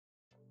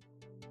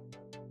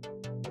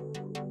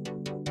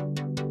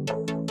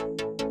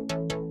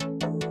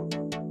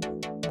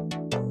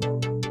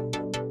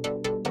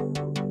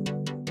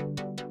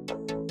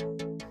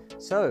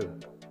So,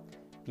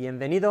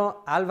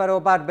 bienvenido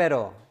Álvaro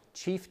Barbero,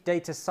 Chief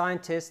Data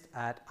Scientist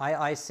at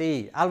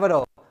IIC.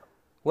 Álvaro,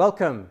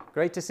 welcome.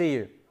 Great to see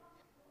you.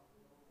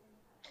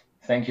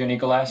 Thank you,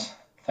 Nicolas.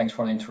 Thanks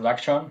for the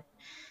introduction.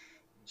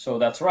 So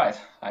that's right.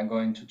 I'm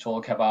going to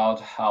talk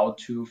about how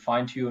to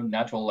fine-tune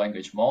natural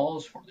language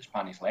models for the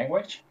Spanish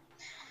language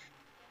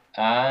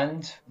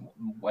and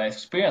what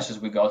experiences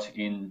we got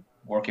in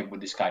working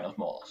with this kind of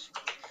models.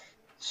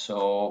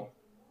 So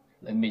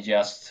let me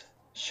just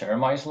share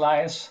my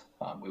slides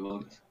and we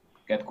will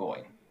get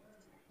going.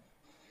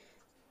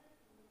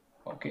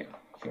 Okay,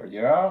 here they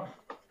are.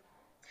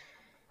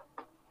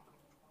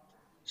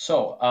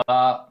 So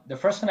the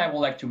first thing I would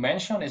like to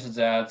mention is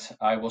that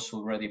I was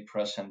already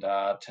present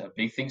at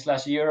Big Things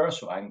last year,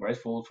 so I'm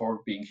grateful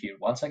for being here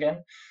once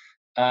again.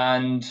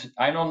 And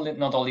I'm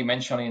not only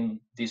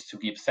mentioning this to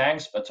give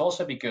thanks, but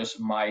also because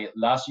my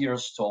last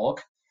year's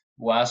talk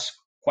was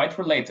quite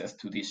related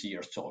to this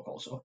year's talk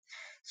also.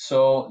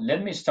 So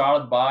let me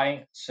start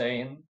by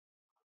saying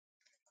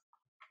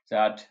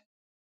that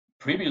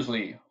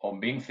previously on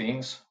Big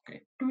Things,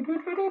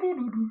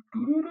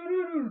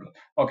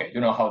 okay, you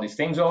know how this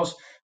thing goes.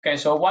 Okay,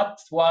 so what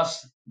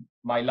was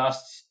my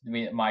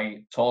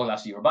talk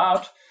last year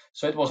about?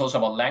 So it was also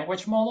about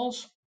language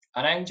models.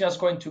 And I'm just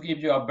going to give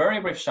you a very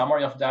brief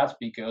summary of that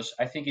because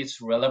I think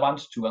it's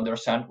relevant to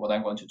understand what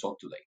I'm going to talk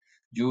today.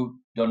 You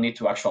don't need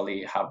to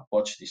actually have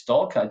watched this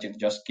talk. I'm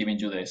just giving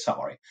you the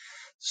summary.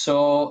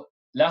 So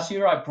last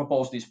year I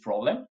proposed this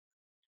problem.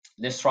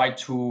 Let's try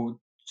to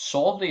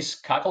solve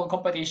this Kaggle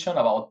competition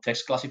about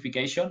text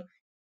classification.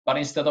 But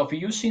instead of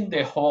using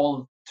the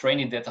whole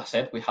training data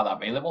set we had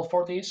available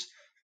for this,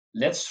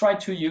 let's try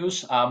to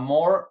use a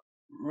more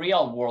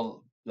real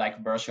world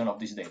like version of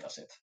this data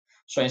set.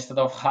 So instead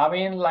of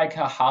having like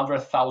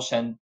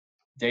 100,000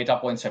 data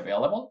points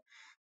available,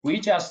 we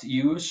just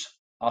use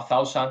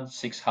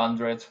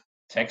 1,600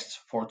 texts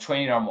for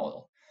training our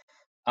model.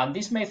 And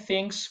this made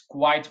things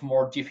quite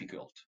more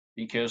difficult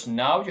because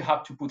now you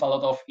have to put a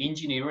lot of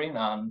engineering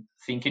and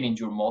thinking in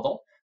your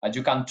model, and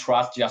you can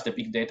trust just the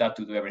big data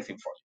to do everything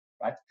for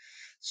you, right?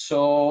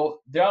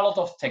 So there are a lot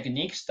of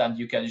techniques that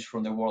you can use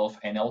from the world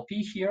of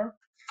NLP here.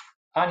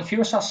 And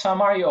here's a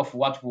summary of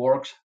what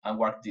worked and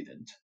what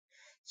didn't.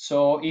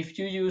 So if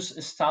you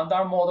use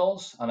standard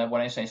models, and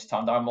when I say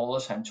standard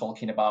models, I'm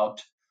talking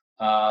about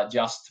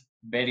just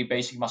very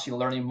basic machine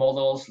learning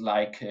models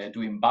like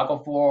doing bag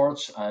of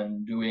words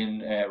and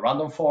doing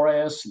random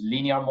forest,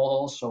 linear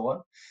models, so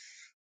on.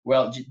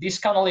 Well, this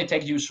can only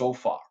take you so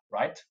far,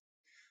 right?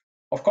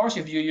 Of course,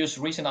 if you use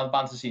recent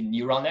advances in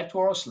neural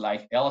networks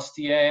like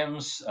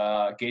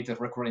LSTMs, gated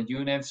recurrent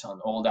units,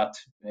 and all that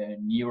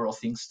neural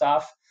thing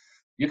stuff,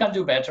 you can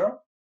do better.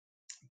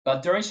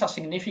 But there is a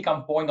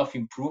significant point of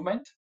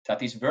improvement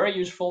that is very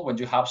useful when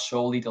you have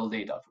so little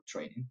data for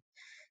training.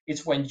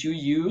 It's when you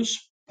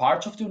use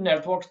parts of the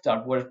network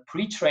that were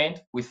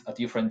pre-trained with a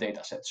different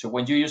data set. So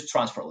when you use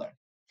transfer learning.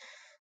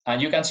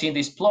 And you can see in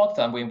this plot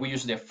that when we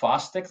use the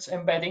fast text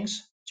embeddings,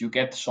 you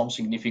get some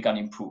significant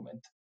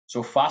improvement.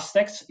 So fast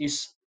text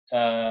is,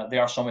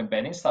 there are some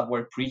embeddings that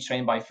were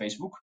pre-trained by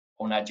Facebook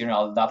on a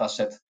general data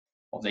set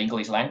of the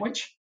English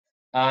language.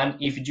 And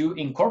if you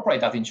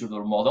incorporate that into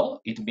your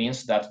model, it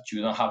means that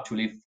you don't have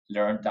to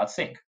learn that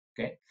thing,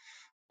 okay?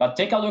 But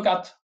take a look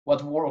at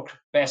what worked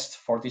best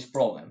for this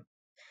problem.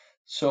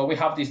 So we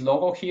have this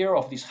logo here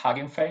of this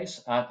Hugging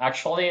Face, and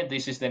actually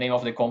this is the name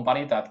of the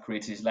company that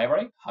creates this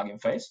library, Hugging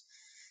Face.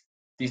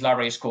 This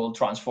library is called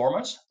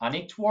Transformers, and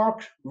it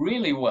worked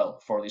really well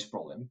for this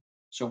problem.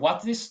 So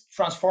what's this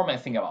transformer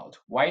thing about?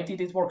 Why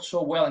did it work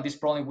so well in this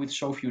problem with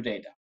so few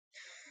data?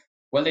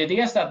 Well, the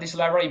idea is that this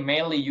library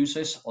mainly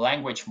uses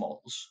language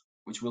models,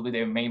 which will be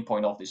the main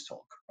point of this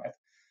talk, right?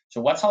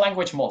 So what's a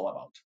language model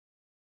about?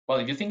 Well,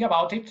 if you think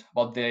about it,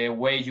 about the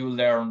way you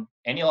learn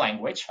any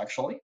language,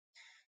 actually,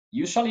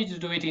 usually you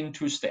do it in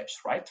 2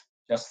 steps, right?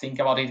 Just think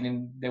about it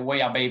in the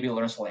way a baby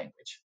learns a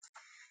language.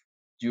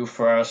 You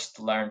first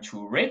learn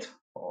to read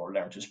or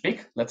learn to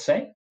speak, let's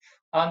say.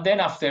 And then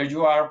after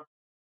you are,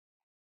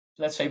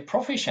 let's say,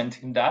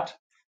 proficient in that,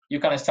 you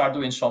can start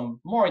doing some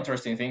more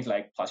interesting things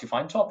like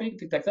classifying topic,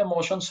 detect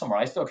emotions,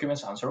 summarize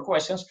documents, answer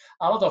questions,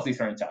 a lot of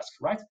different tasks,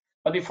 right?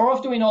 But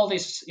before doing all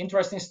this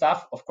interesting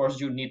stuff, of course,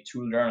 you need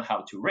to learn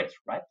how to read,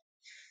 right?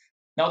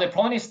 Now, the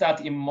point is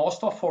that in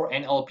most of our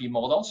NLP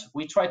models,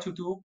 we try to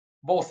do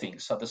both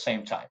things at the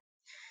same time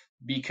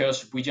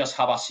because we just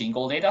have a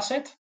single data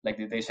set, like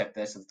the data set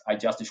that I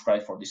just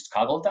described for this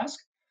Kaggle task.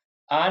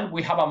 And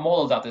we have a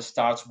model that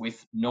starts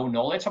with no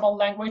knowledge about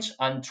language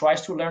and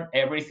tries to learn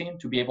everything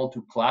to be able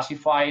to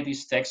classify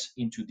these texts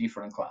into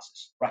different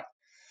classes, right?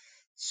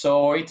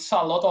 So it's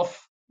a lot of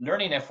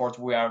learning effort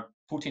we are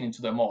putting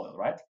into the model,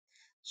 right?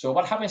 So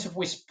what happens if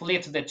we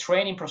split the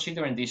training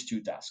procedure in these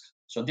 2 tasks?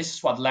 So this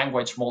is what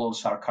language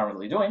models are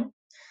currently doing.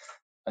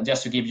 And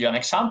just to give you an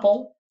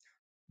example,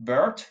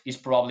 BERT is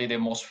probably the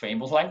most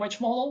famous language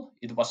model.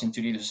 It was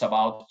introduced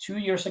about 2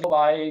 years ago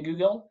by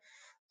Google.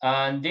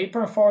 And they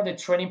perform the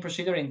training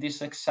procedure in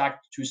this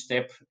exact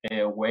 2-step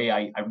way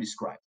I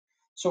described.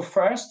 So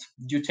first,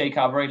 you take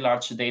a very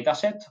large data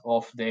set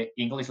of the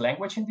English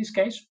language in this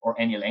case, or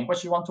any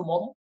language you want to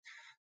model.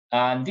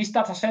 And this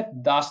data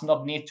set does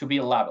not need to be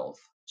labeled.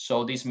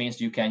 So this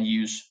means you can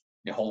use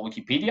the whole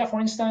Wikipedia,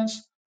 for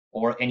instance,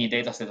 or any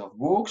data set of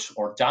books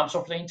or dumps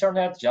of the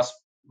internet, just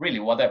really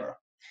whatever.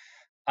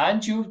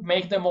 And you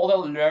make the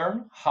model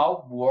learn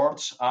how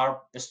words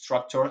are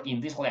structured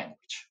in this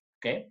language,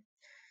 okay?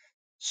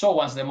 So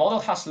once the model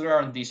has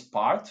learned this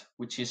part,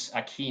 which is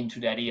akin to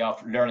the idea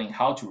of learning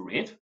how to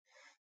read,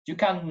 you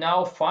can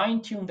now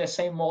fine-tune the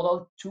same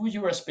model to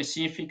your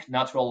specific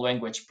natural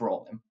language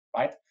problem,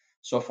 right?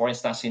 So for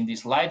instance, in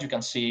this slide, you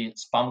can see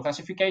spam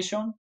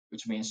classification,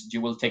 which means you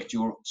will take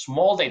your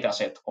small data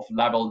set of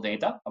labeled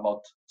data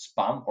about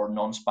spam or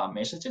non-spam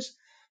messages,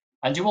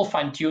 and you will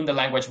fine-tune the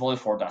language model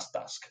for that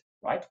task,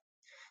 right?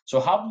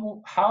 So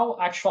how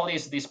actually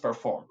is this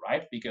performed,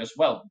 right? Because,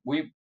 well,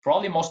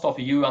 probably most of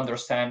you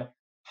understand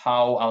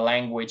how a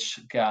language,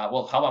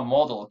 how a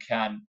model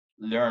can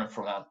learn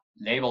from a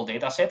labeled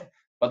data set.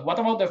 But what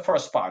about the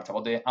first part,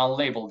 about the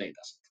unlabeled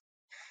data set?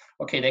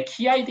 Okay, the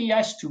key idea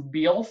is to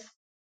build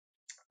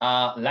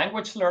a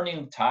language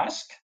learning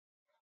task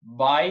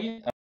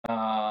by,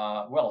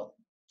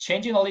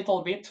 changing a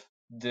little bit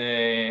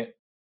the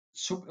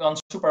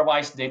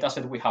unsupervised data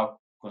set we have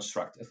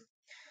constructed.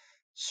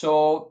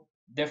 So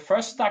the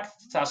first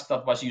task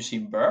that was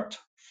using BERT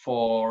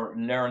for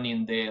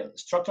learning the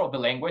structure of the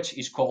language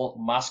is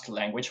called masked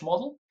language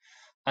model.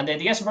 And the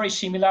idea is very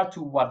similar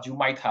to what you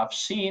might have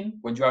seen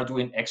when you are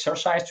doing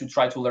exercise to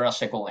try to learn a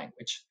second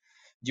language.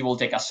 You will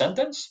take a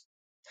sentence,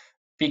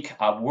 pick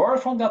a word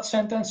from that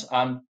sentence,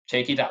 and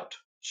take it out.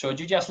 So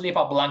you just leave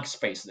a blank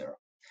space there.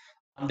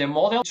 And the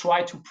model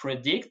tries to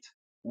predict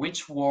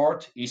which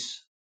word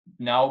is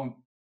now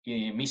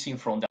missing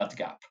from that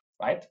gap,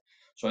 right?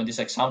 So in this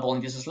example,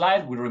 in this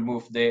slide, we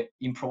remove the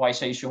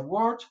improvisation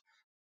word,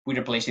 we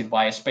replace it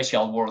by a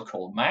special word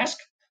called mask,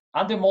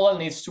 and the model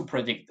needs to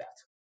predict that.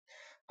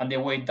 And the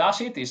way it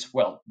does it is,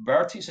 well,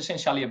 BERT is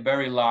essentially a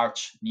very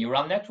large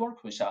neural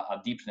network, which is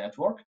a deep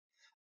network.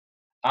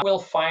 I will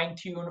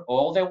fine-tune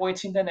all the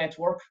weights in the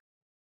network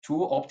to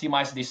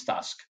optimize this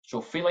task.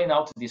 So filling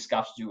out these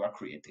gaps you are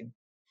creating.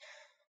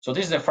 So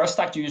this is the first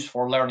task you use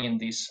for learning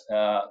these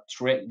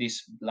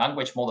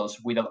language models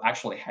without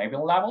actually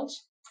having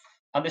labels.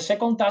 And the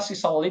second task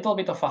is a little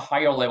bit of a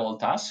higher level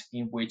task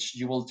in which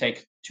you will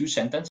take two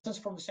sentences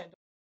from the same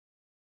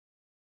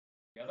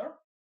together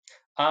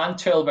and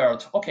tell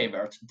BERT, okay,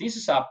 BERT, this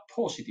is a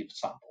positive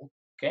sample,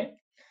 okay?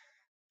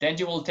 Then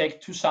you will take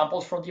two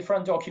samples from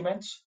different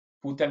documents,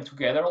 put them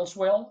together as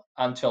well,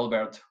 and tell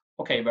BERT,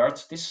 okay,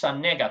 BERT, this is a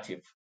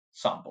negative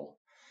sample.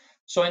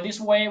 So in this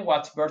way,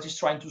 what BERT is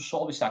trying to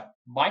solve is a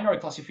binary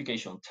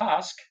classification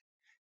task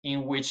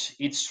in which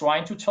it's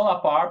trying to tell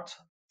apart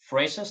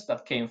phrases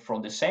that came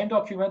from the same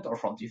document or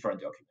from different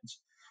documents.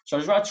 So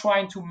you are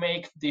trying to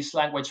make this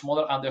language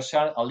model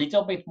understand a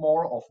little bit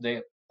more of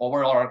the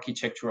overall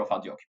architecture of a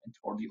document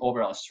or the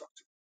overall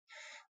structure.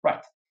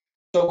 Right.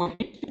 So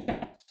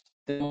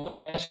the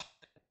model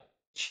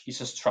is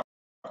a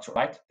structure,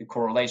 right? The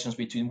correlations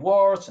between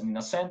words and in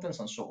a sentence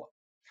and so on.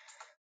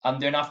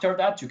 And then after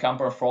that, you can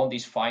perform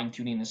this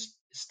fine-tuning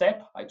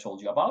step I told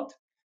you about,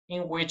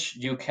 in which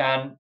you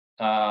can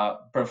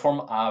perform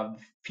a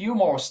few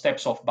more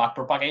steps of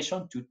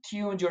backpropagation to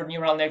tune your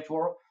neural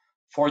network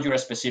for your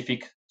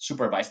specific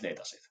supervised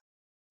dataset.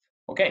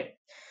 Okay,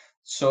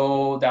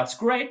 so that's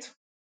great.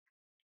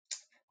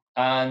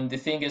 And the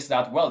thing is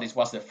that, well, this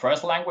was the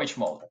first language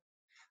model.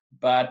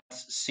 But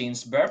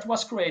since BERT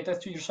was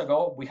created 2 years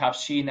ago, we have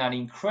seen an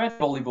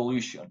incredible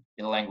evolution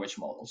in language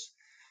models.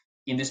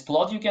 In this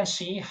plot, you can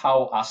see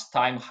how, as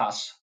time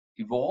has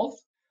evolved,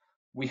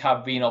 we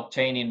have been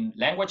obtaining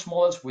language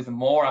models with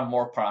more and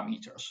more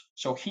parameters.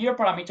 So here,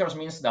 parameters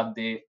means that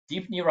the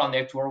deep neural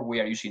network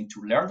we are using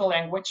to learn the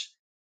language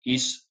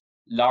is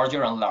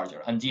larger and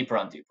larger and deeper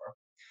and deeper.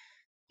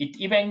 It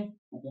even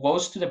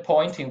goes to the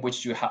point in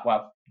which you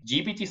have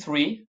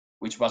GPT-3,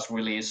 which was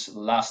released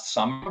last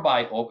summer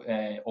by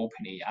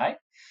OpenAI.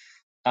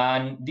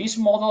 And this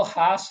model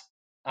has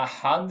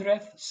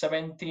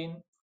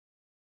 117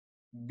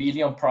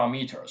 billion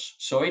parameters.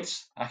 So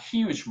it's a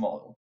huge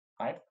model,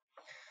 right?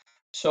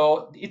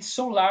 So it's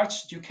so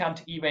large, you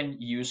can't even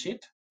use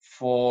it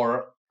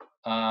for,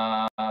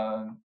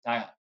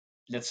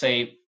 let's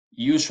say,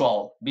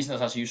 usual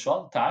business as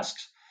usual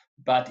tasks,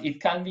 but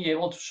it can be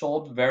able to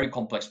solve very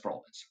complex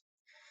problems.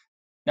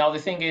 Now, the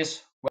thing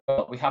is,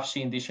 well, we have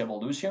seen this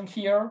evolution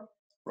here,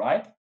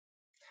 right?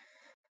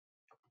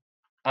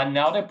 And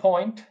now the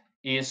point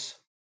is,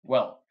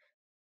 well,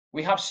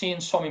 we have seen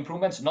some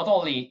improvements, not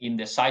only in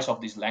the size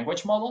of these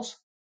language models,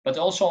 but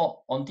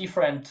also on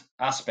different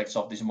aspects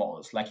of these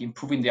models, like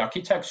improving the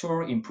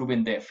architecture,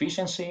 improving the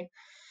efficiency.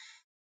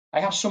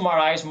 I have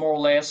summarized more or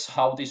less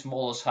how these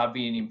models have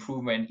been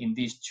improvement in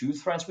these two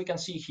trends we can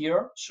see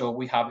here. So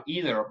we have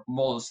either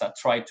models that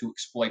try to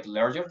exploit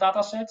larger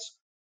data sets,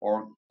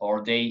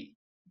 or they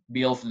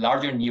build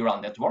larger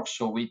neural networks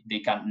so they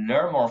can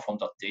learn more from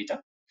that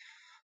data.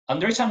 And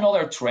there is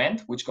another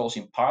trend which goes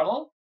in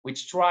parallel,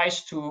 which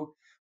tries to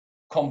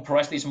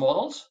compress these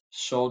models.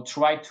 So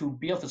try to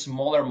build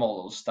smaller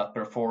models that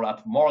perform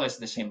at more or less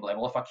the same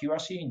level of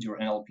accuracy in your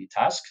NLP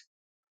task,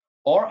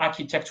 or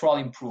architectural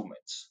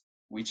improvements,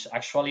 which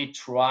actually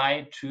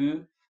try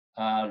to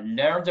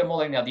learn the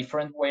model in a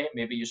different way,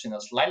 maybe using a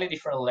slightly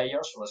different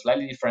layers or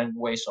slightly different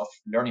ways of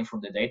learning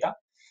from the data.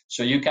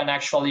 So you can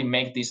actually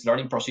make this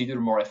learning procedure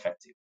more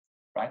effective,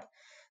 right?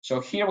 So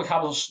here we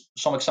have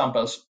some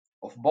examples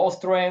of both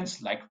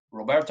trends, like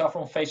Roberta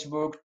from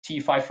Facebook,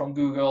 T5 from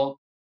Google,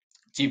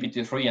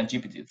 GPT-3 and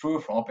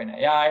GPT-2 from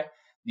OpenAI,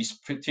 this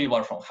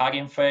table from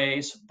Hugging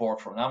Face, Board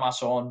from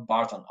Amazon,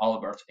 Bart and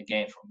Albert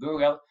again from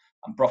Google,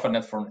 and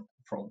ProfitNet from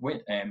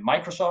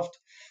Microsoft.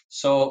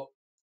 So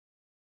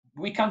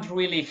we can't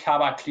really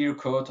have a clear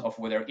cut of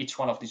whether each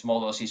one of these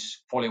models is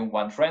following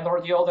one trend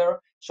or the other.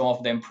 Some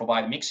of them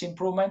provide mixed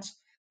improvements,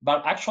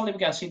 but actually we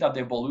can see that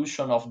the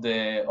evolution of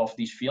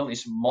this field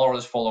is more or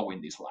less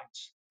following these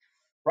lines.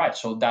 Right,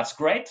 so that's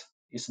great.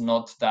 It's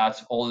not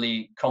that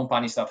only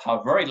companies that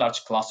have very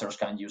large clusters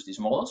can use these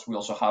models. We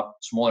also have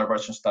smaller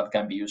versions that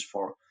can be used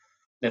for,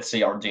 let's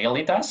say, our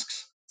daily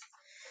tasks.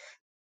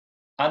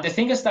 And the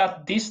thing is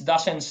that this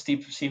doesn't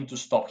seem to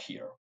stop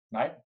here,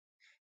 right?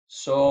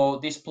 So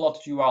this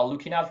plot you are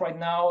looking at right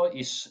now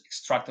is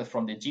extracted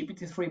from the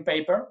GPT-3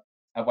 paper.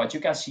 And what you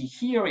can see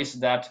here is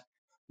that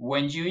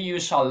when you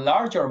use a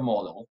larger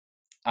model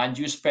and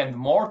you spend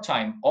more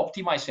time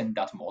optimizing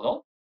that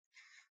model,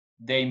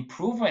 the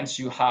improvements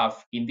you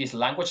have in these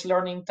language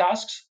learning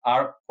tasks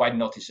are quite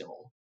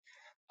noticeable.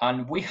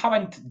 And we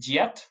haven't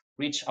yet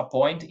reached a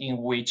point in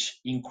which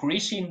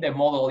increasing the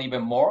model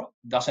even more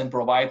doesn't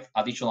provide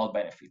additional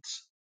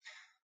benefits.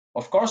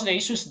 Of course, the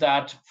issue is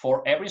that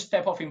for every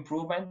step of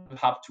improvement, you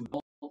have to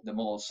build the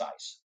model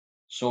size.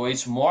 So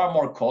it's more and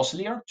more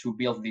costlier to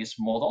build these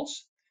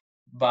models,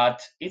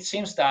 but it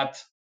seems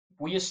that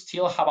we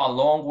still have a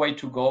long way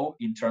to go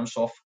in terms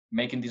of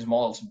making these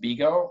models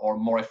bigger or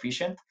more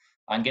efficient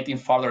and getting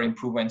further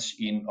improvements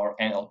in our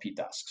NLP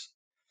tasks.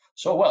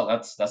 So, well,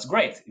 that's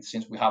great. It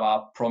seems we have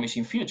a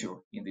promising future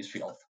in this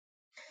field.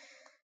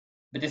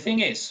 But the thing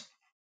is,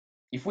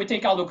 if we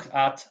take a look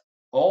at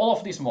all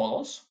of these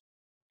models,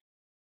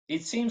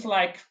 it seems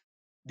like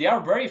they are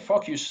very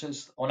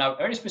focused on a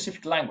very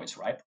specific language,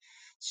 right?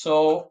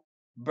 So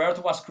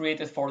BERT was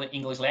created for the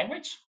English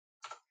language.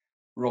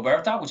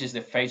 Roberta, which is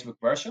the Facebook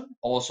version,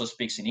 also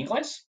speaks in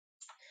English.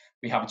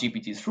 We have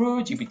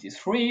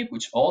GPT-3,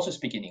 which also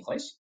speaks in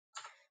English.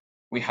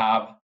 We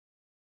have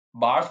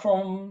Bart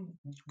from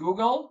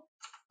Google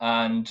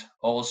and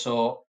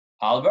also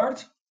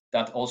Albert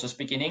that also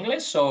speak in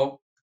English.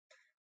 So,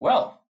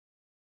 well,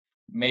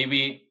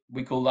 maybe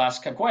we could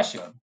ask a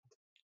question.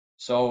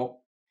 So,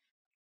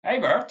 hey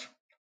Bert,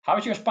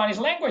 how's your Spanish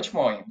language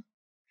going?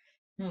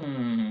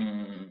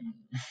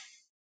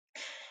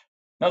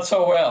 Not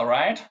so well,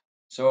 right?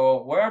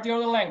 So where are the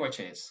other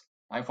languages?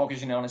 I'm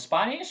focusing on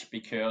Spanish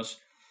because,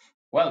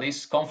 well,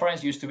 this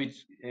conference used to be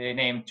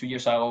named 2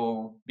 years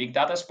ago Big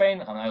Data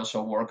Spain, and I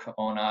also work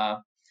on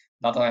a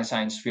data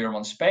science firm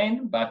in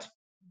Spain, but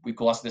we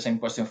could ask the same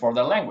question for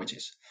the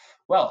languages.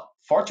 Well,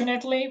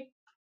 fortunately,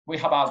 we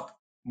have a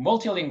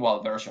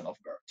multilingual version of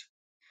BERT.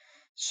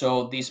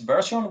 So this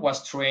version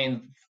was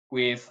trained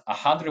with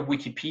 100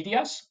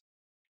 Wikipedias,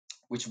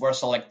 which were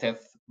selected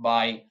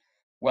by,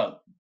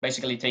 well,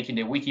 basically taking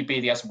the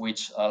Wikipedias with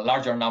a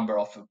larger number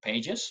of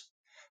pages.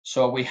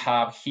 So we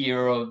have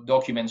here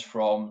documents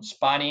from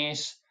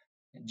Spanish,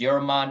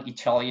 German,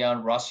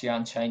 Italian,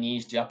 Russian,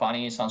 Chinese,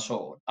 Japanese, and so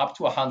on, up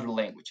to 100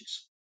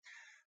 languages.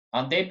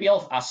 And they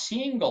built a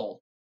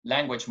single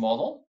language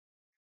model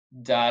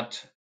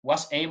that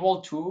was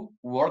able to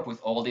work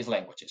with all these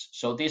languages.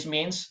 So this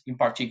means, in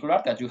particular,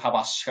 that you have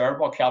a shared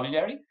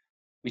vocabulary,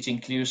 which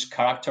includes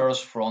characters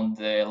from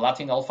the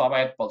Latin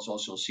alphabet, but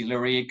also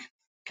Cyrillic,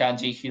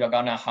 Kanji,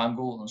 Hiragana,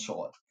 Hangul, and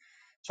so on.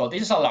 So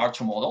this is a large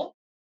model,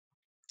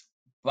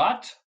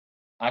 but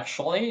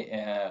actually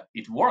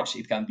it works.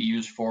 It can be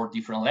used for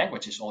different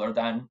languages other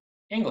than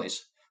English.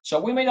 So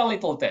we made a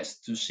little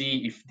test to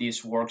see if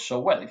this works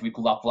so well, if we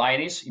could apply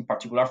this in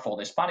particular for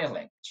the Spanish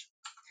language.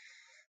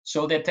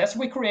 So the test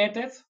we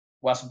created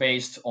was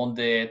based on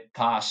the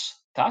TAS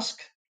task.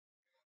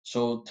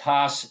 So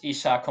TAS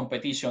is a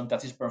competition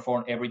that is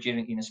performed every year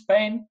in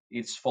Spain.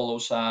 It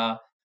follows a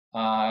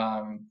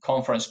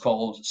conference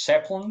called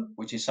CEPLN,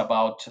 which is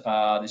about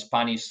the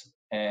Spanish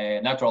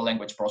natural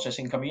language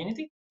processing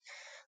community.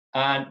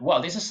 And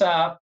well, this is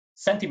a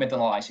sentiment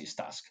analysis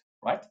task,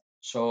 right?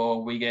 So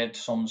we get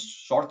some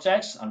short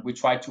text and we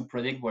try to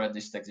predict whether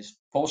this text is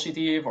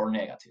positive or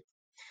negative.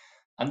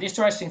 And the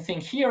interesting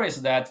thing here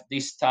is that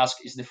this task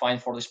is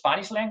defined for the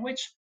Spanish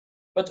language,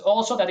 but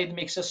also that it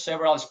mixes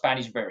several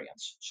Spanish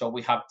variants. So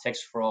we have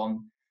text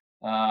from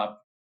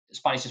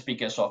Spanish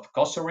speakers of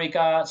Costa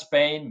Rica,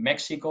 Spain,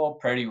 Mexico,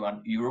 Peru,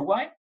 and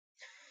Uruguay.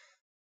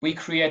 We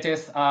created,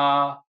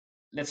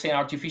 let's say, an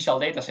artificial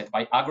data set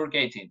by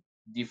aggregating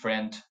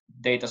different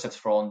data sets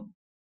from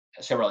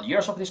several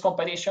years of this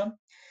competition.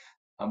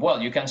 And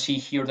well, you can see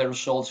here the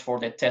results for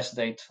the test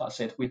data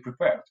set we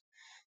prepared.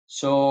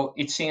 So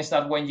it seems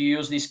that when you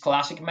use these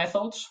classic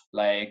methods,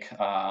 like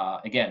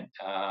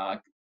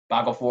bag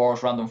of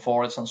words, random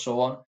forests, and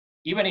so on,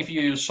 even if you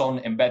use some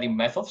embedding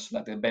methods,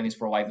 like the embeddings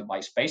provided by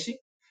Spacey,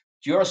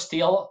 you're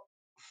still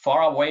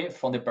far away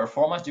from the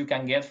performance you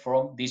can get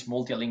from this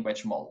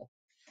multi-language model.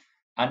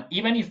 And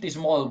even if this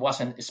model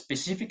wasn't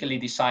specifically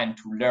designed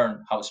to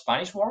learn how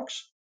Spanish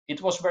works,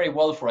 it was very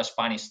well for a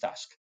Spanish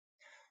task.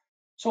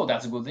 So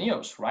that's good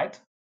news, right?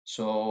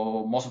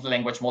 So most of the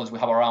language models we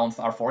have around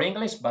are for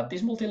English, but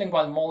this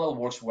multilingual model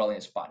works well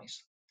in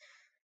Spanish.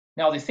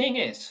 Now, the thing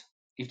is,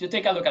 if you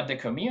take a look at the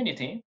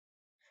community,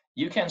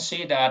 you can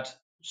see that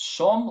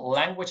some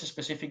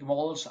language-specific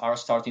models are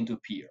starting to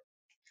appear.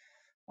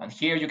 And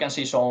here you can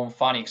see some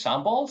funny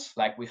examples,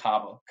 like we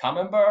have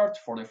Camembert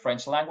for the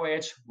French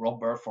language,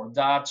 Rockbird for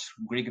Dutch,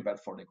 Greekbird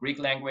for the Greek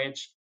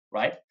language,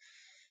 right?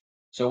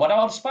 So what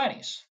about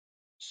Spanish?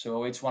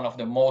 So it's one of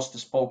the most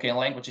spoken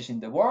languages in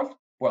the world.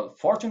 Well,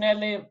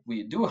 fortunately,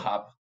 we do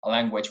have a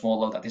language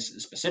model that is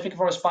specific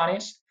for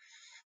Spanish,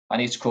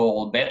 and it's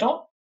called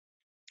Beto.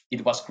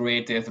 It was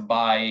created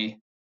by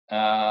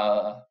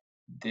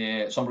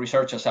some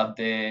researchers at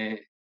the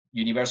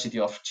University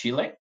of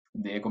Chile,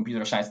 the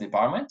computer science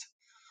department.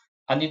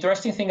 And the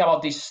interesting thing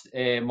about this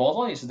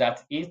model is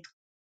that it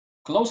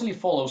closely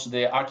follows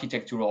the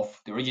architecture of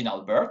the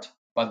original BERT,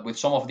 but with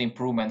some of the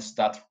improvements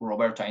that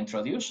Roberta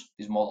introduced,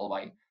 this model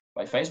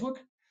by Facebook.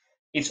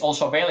 It's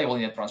also available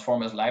in the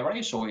Transformers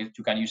library, so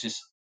you can use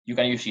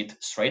it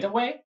straight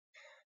away.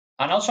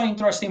 And also an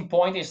interesting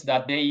point is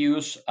that they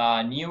use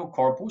a new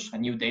corpus, a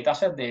new data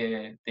set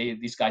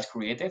these guys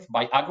created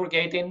by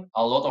aggregating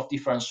a lot of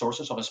different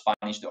sources of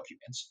Spanish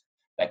documents,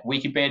 like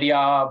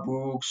Wikipedia,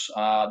 books,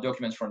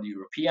 documents from the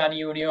European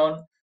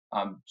Union,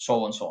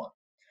 so on,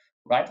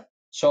 right?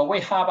 So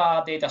we have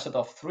a data set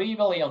of 3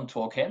 billion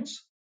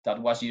tokens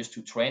that was used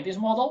to train this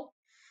model.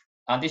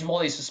 And this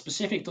model is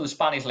specific to the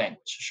Spanish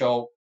language.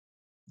 So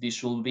this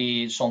should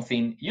be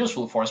something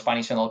useful for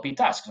Spanish NLP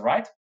tasks,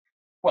 right?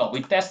 Well,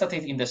 we tested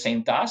it in the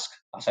same task,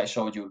 as I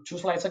showed you 2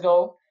 slides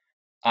ago,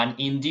 and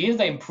indeed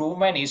the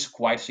improvement is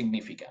quite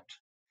significant.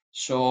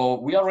 So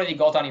we already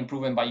got an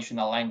improvement by using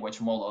a language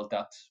model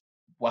that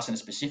wasn't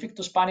specific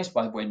to Spanish,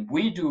 but when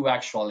we do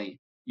actually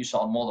use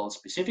a model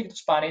specific to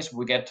Spanish,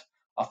 we get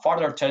a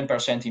further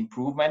 10%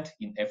 improvement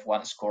in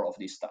F1 score of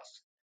this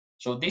task.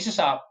 So this is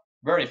a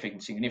very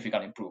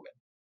significant improvement.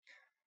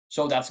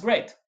 So that's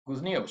great,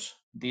 good news.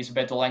 This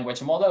Beto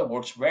language model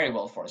works very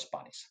well for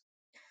Spanish.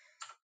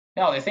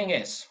 Now, the thing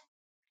is,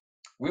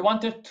 we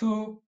wanted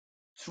to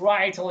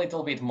try it a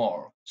little bit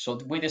more. So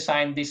we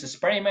designed this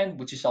experiment,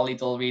 which is a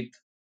little bit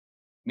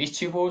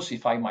mischievous,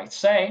 if I might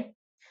say,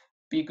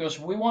 because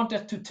we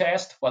wanted to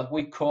test what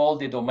we call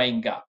the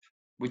domain gap,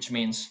 which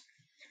means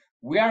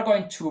we are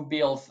going to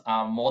build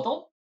a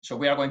model. So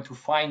we are going to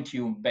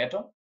fine-tune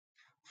Beto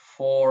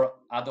for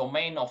a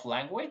domain of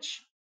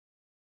language,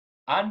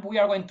 and we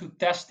are going to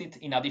test it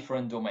in a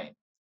different domain.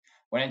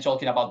 When I'm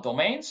talking about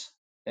domains,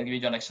 let me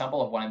give you an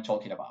example of what I'm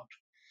talking about.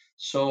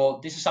 So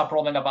this is a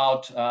problem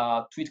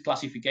about tweet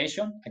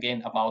classification,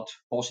 again, about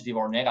positive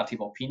or negative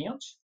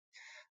opinions.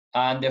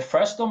 And the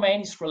first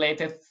domain is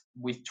related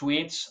with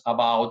tweets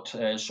about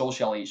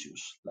social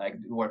issues, like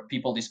where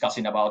people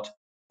discussing about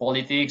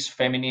politics,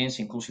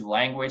 feminism, inclusive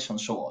language, and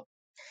so on.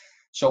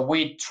 So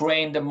we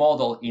train the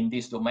model in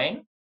this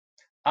domain,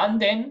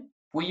 and then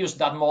we use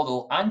that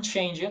model and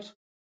change it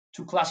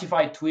to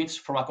classify tweets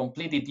from a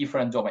completely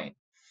different domain.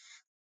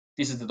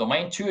 This is the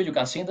domain 2, you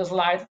can see in the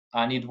slide,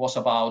 and it was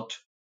about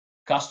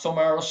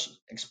customers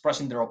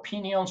expressing their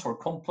opinions or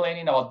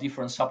complaining about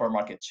different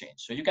supermarket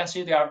chains. So you can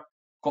see there are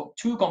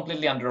 2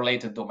 completely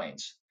unrelated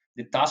domains.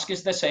 The task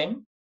is the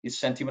same, it's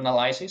sentiment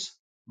analysis,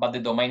 but the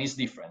domain is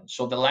different.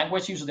 So the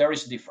language used there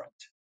is different.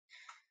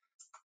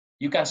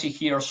 You can see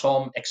here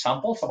some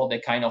examples about the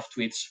kind of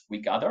tweets we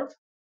gathered.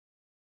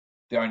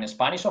 They are in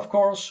Spanish, of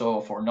course,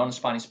 so for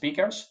non-Spanish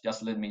speakers,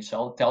 just let me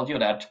tell you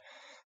that.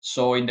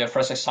 So in the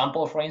first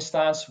example, for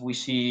instance, we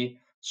see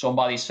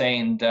somebody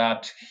saying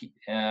that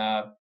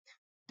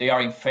they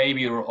are in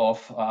favor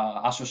of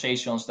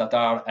associations that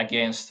are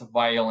against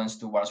violence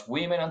towards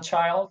women and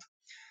child.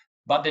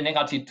 But the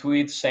negative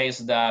tweet says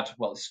that,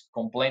 well, it's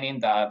complaining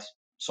that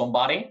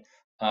somebody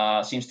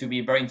seems to be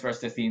very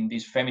interested in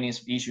these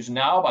feminist issues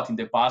now, but in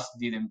the past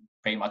didn't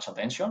pay much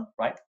attention,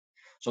 right?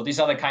 So these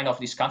are the kind of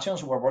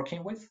discussions we're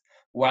working with.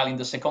 While in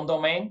the second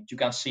domain, you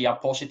can see a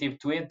positive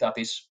tweet that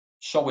is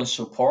showing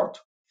support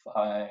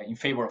in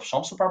favor of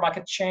some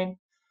supermarket chain.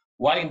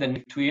 While in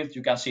the tweet,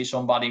 you can see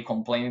somebody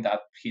complaining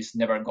that he's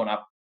never gonna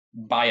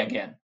buy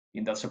again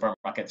in that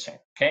supermarket chain,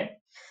 okay?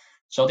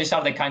 So these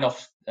are the kind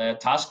of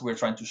tasks we're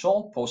trying to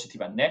solve,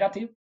 positive and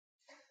negative.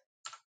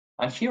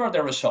 And here are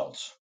the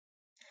results.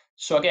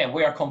 So again,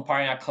 we are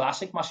comparing a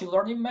classic machine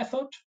learning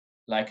method,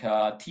 like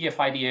a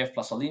TF-IDF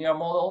plus a linear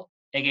model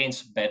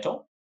against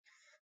Beto.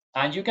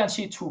 And you can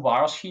see 2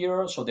 bars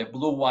here. So the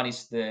blue one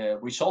is the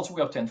results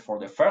we obtained for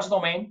the first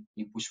domain,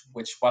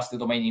 which was the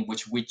domain in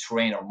which we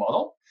train our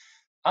model.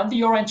 And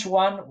the orange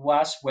one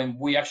was when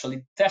we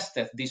actually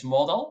tested this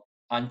model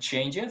and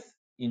changed it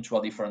into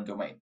a different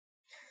domain.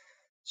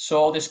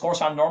 So the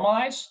scores are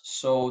normalized.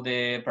 So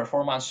the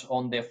performance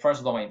on the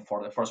first domain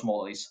for the first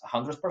model is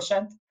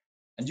 100%.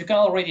 And you can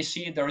already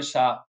see there is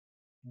a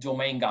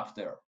domain gap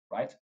there,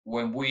 right?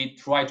 When we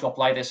try to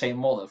apply the same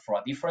model for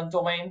a different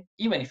domain,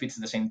 even if it's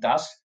the same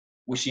task,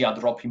 we see a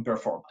drop in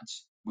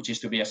performance, which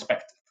is to be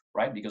expected,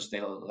 right? Because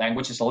the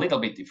language is a little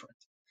bit different.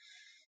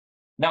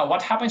 Now,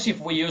 what happens if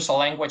we use a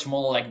language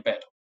model like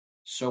Beto?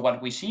 So what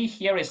we see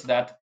here is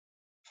that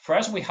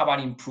first we have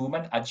an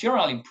improvement, a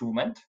general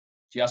improvement,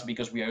 just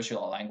because we are using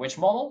a language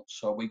model.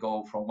 So we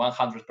go from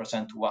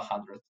 100% to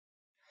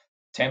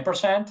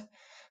 110%.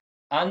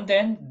 And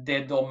then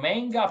the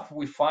domain gap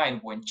we find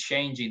when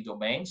changing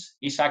domains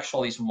is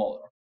actually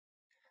smaller.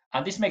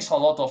 And this makes a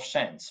lot of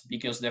sense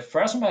because the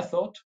first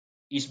method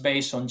is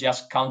based on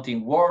just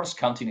counting words,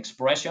 counting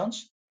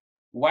expressions,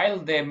 while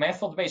the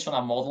method based on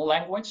a model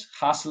language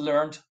has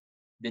learned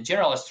the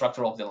general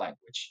structure of the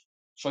language.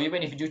 So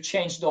even if you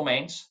change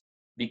domains,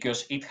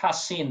 because it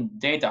has seen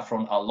data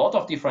from a lot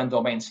of different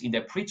domains in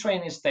the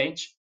pre-training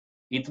stage,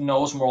 it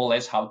knows more or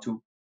less how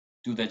to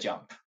do the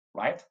jump,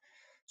 right?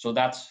 So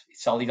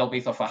it's a little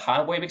bit of a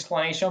hand wave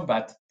explanation,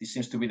 but this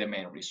seems to be the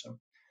main reason.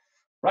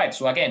 Right,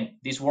 so again,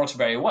 this works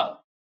very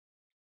well.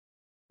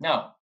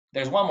 Now,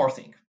 there's one more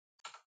thing.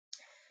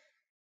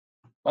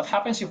 What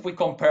happens if we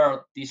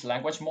compare this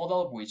language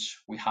model,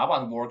 which we have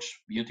and works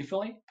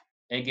beautifully,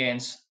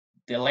 against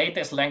the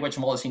latest language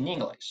models in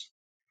English?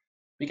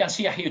 We can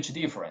see a huge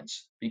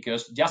difference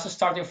because just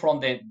starting from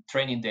the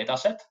training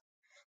dataset,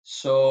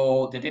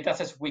 so the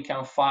datasets we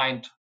can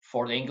find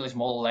for the English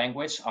model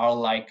language are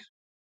like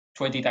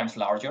 20 times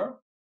larger.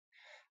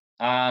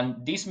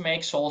 And this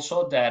makes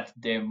also that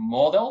the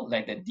model,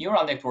 like the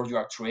neural network you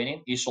are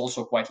training, is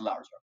also quite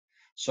larger.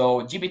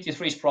 So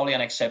GPT-3 is probably an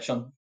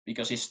exception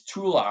because it's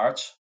too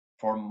large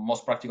for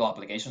most practical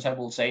applications, I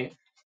will say.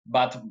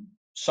 But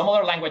some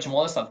other language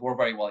models that work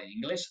very well in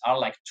English are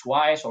like 2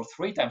 or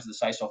 3 times the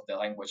size of the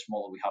language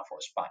model we have for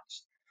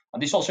Spanish.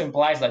 And this also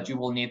implies that you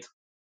will need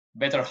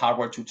better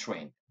hardware to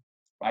train,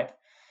 right?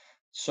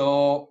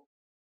 So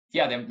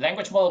yeah, the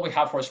language model we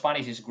have for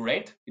Spanish is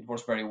great. It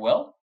works very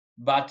well,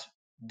 but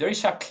there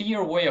is a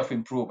clear way of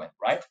improvement,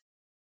 right?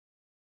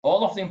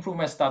 All of the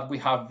improvements that we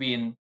have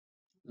been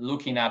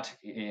looking at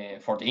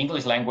for the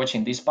English language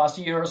in these past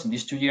years, in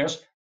these 2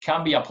 years,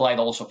 can be applied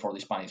also for the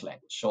Spanish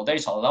language. So there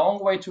is a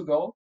long way to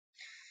go.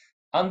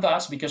 And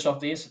thus, because of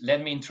this,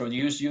 let me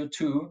introduce you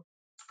to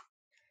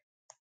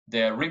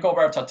the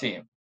Rigoberta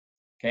team,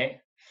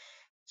 okay?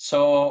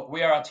 So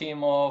we are a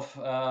team of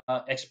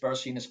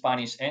experts in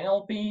Spanish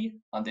NLP,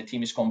 and the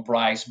team is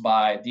comprised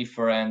by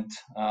different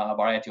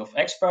variety of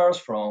experts,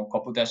 from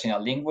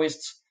computational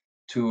linguists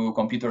to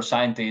computer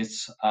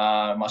scientists,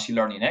 machine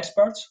learning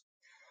experts.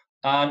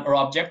 And our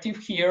objective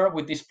here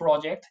with this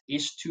project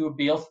is to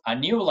build a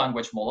new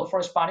language model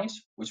for Spanish,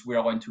 which we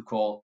are going to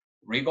call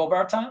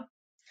Rigoberta.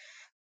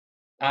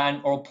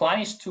 And our plan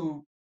is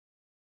to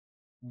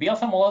build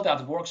a model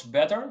that works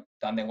better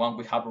than the one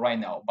we have right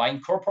now by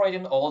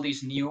incorporating all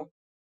these new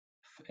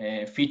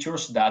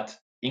features that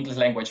English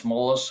language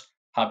models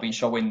have been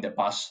showing in the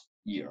past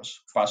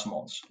years, past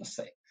months, let's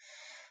say.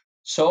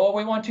 So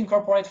we want to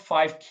incorporate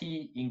 5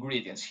 key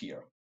ingredients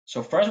here.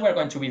 So first, we're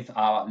going to build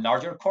a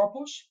larger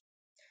corpus.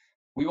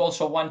 We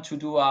also want to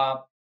do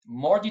a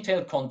more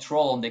detailed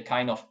control on the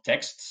kind of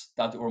texts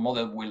that our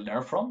model will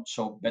learn from,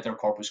 so better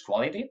corpus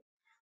quality.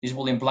 This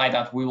will imply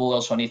that we will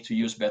also need to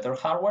use better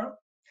hardware.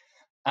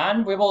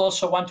 And we will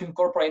also want to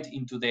incorporate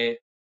into the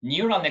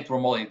neural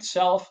network model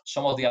itself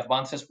some of the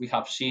advances we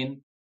have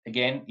seen,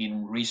 again,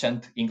 in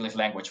recent English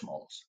language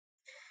models.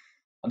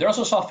 And there's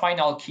also a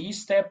final key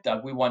step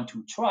that we want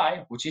to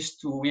try, which is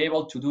to be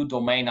able to do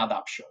domain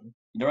adaptation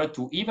in order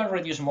to even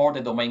reduce more the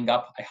domain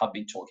gap I have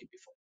been talking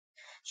before.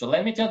 So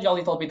let me tell you a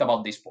little bit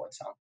about these points,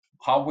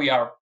 how we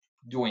are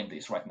doing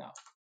this right now.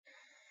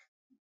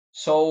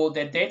 So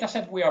the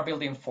dataset we are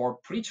building for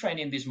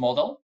pre-training this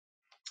model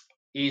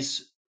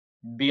is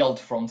built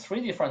from 3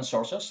 different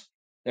sources.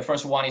 The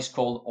first one is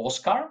called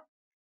Oscar,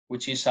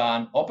 which is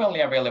an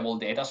openly available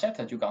dataset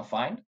that you can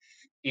find.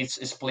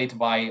 It's split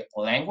by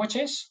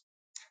languages,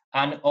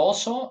 and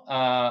also,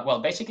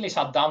 well, basically it's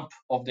a dump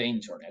of the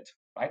internet,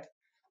 right?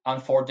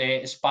 And for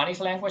the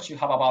Spanish language, you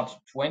have about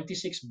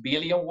 26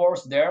 billion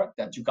words there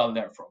that you can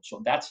learn from.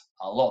 So that's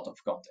a lot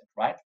of content,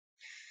 right?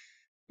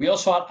 We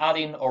also are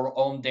adding our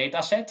own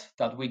data set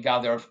that we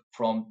gathered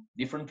from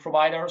different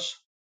providers,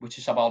 which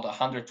is about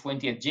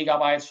 128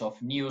 gigabytes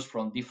of news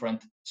from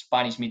different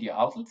Spanish media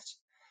outlets.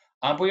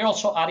 And we're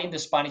also adding the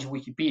Spanish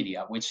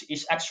Wikipedia, which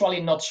is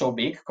actually not so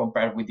big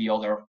compared with the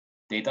other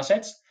data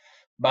sets,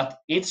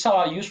 but it's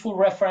a useful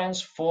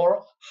reference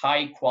for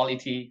high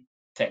quality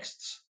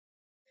texts.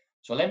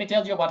 So let me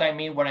tell you what I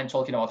mean when I'm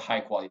talking about high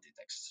quality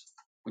texts,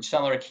 which is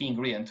another key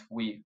ingredient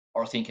we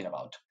are thinking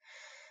about.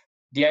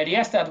 The idea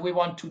is that we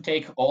want to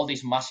take all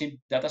this massive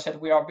data set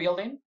we are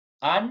building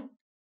and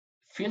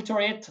filter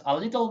it a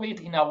little bit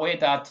in a way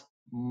that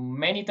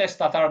many texts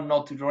that are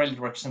not really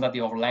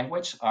representative of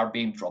language are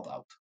being dropped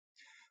out.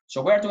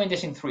 So we're doing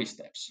this in 3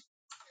 steps.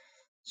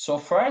 So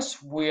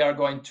first, we are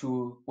going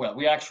to, well,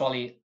 we are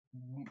actually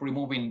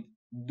removing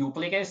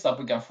duplicates that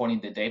we can find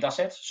in the data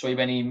set. So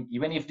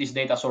even if these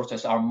data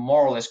sources are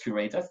more or less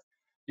curated,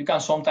 you can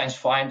sometimes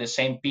find the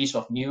same piece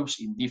of news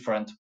in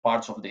different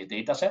parts of the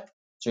data set.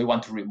 So you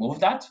want to remove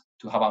that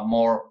to have a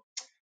more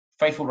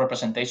faithful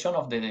representation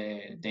of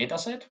the data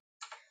set.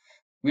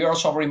 We are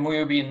also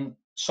removing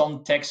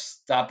some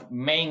text that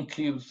may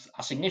include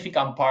a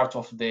significant part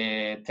of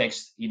the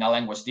text in a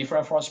language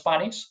different from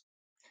Spanish.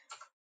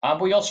 And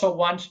we also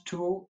want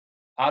to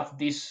add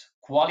this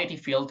quality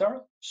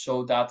filter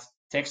so that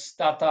texts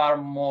that are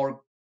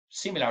more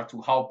similar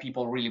to how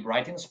people really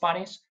write in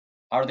Spanish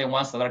are the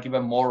ones that are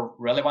given more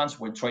relevance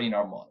when training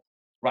our model.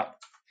 Right.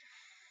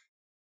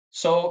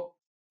 So,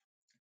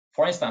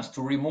 for instance,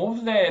 to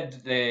remove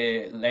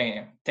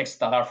the texts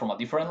that are from a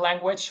different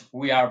language,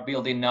 we are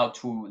building now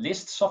 2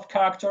 lists of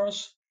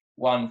characters,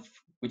 one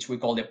which we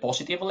call the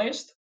positive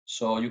list.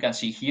 So you can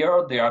see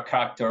here, there are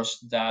characters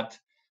that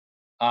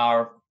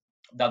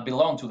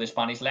belong to the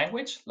Spanish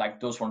language, like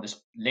those from the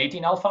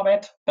Latin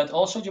alphabet, but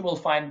also you will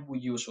find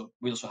we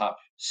also have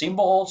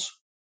symbols,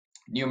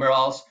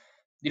 numerals,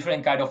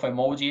 different kind of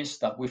emojis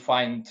that we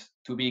find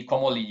to be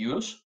commonly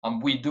used,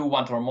 and we do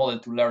want our model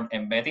to learn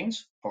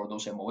embeddings for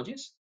those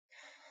emojis.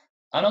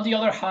 And on the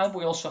other hand,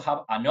 we also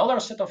have another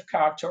set of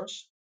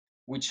characters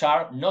which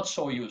are not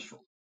so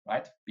useful,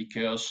 right?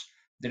 Because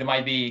there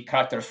might be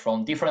characters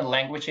from different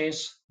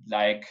languages,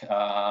 like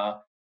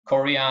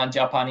Korean,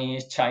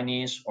 Japanese,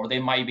 Chinese, or they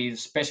might be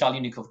special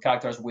Unicode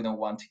characters we don't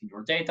want in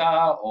your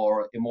data,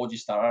 or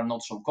emojis that are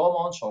not so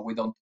common, so we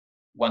don't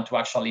want to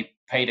actually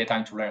pay the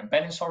time to learn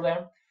embeddings for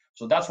them.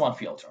 So that's one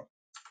filter.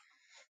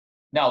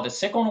 Now, the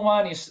second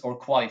one is our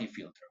quality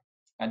filter.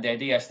 And the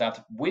idea is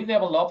that we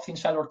developed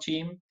inside our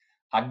team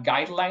a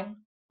guideline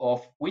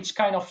of which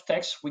kind of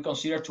text we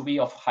consider to be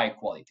of high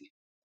quality.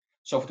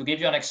 So to give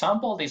you an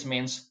example, this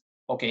means,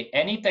 okay,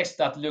 any text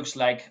that looks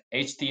like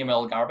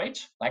HTML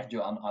garbage, like a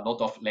lot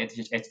of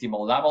latest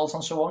HTML labels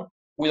and so on,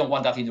 we don't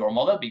want that in your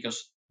model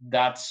because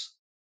that's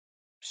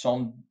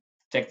some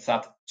text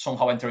that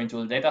somehow enter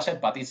into the dataset,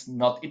 but it's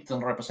not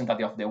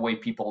representative of the way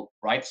people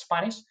write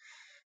Spanish.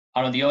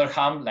 And on the other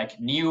hand,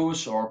 like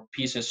news or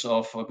pieces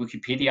of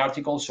Wikipedia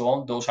articles, so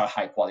on, those are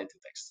high quality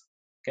text.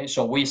 Okay,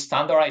 so we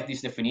standardize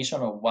this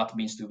definition of what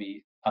means to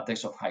be a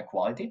text of high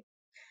quality.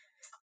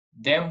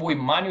 Then we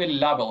manually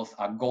labeled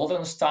a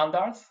golden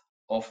standard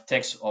of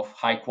text of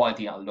high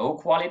quality and low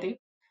quality.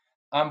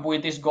 And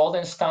with this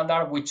golden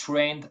standard, we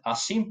trained a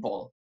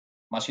simple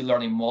machine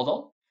learning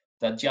model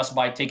that just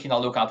by taking a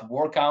look at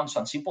word counts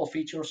and simple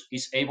features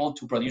is able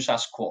to produce a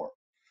score.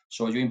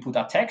 So you input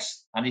a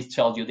text and it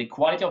tells you the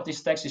quality of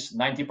this text is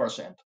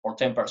 90% or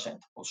 10%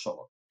 or so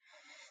on.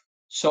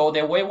 So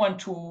the way we want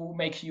to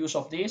make use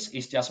of this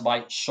is just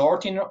by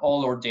sorting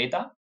all our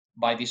data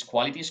by this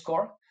quality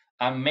score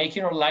and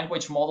making our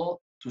language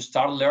model to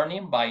start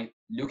learning by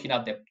looking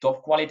at the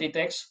top quality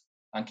text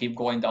and keep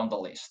going down the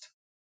list,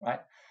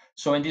 right?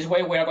 So in this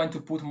way, we are going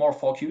to put more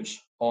focus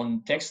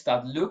on text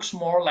that looks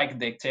more like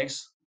the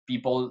text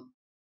people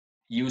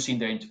use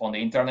on the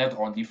internet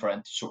or on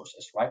different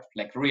sources, right?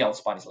 Like real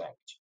Spanish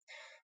language,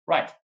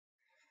 right?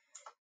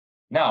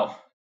 Now,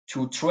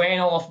 to train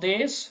all of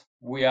this,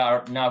 we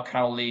are now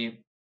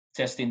currently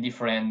testing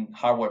different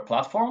hardware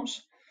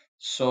platforms.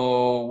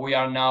 So we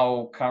are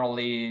now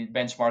currently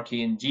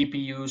benchmarking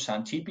GPUs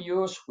and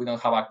TPUs. We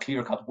don't have a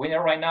clear-cut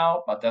winner right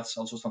now, but that's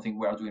also something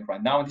we are doing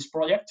right now in this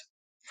project.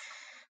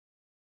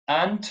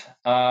 And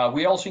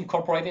we're also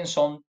incorporating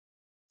some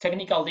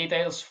technical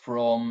details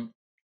from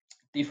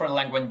different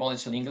language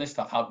models in English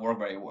that have worked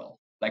very well.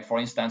 Like, for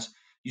instance,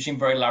 using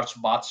very large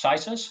batch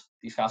sizes.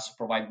 This has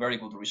provided very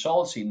good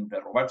results in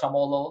the Roberta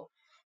model,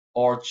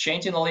 or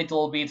changing a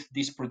little bit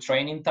these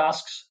pre-training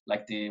tasks,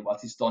 like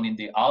what is done in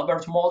the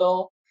Albert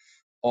model,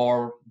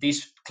 or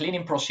this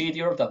cleaning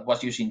procedure that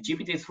was used in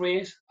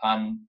GPT-3,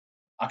 and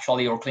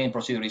actually our cleaning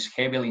procedure is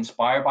heavily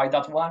inspired by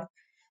that one.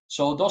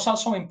 So those are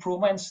some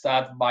improvements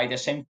that by the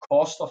same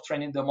cost of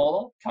training the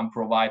model can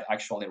provide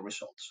actually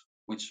results,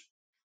 which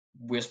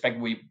we expect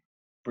will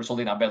result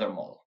in a better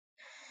model.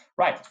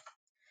 Right,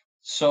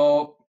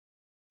 so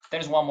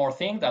there's one more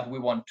thing that we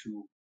want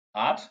to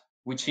add,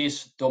 which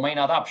is domain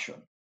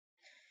adaptation.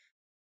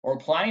 Our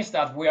plan is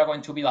that we are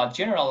going to build a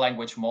general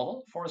language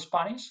model for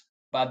Spanish,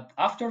 but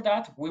after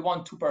that, we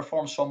want to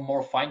perform some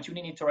more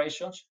fine-tuning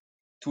iterations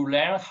to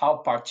learn how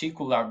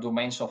particular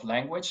domains of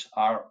language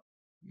are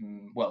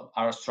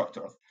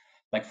structured.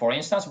 Like, for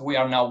instance, we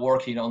are now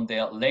working on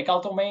the legal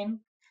domain,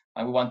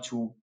 and we want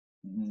to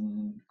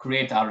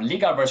create our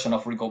legal version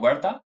of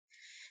Rigoberta,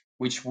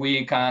 which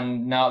we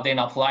can now then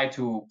apply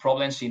to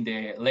problems in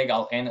the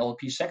legal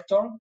NLP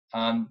sector.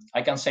 And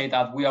I can say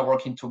that we are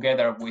working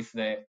together with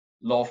the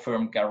law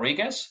firm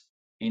Garrigues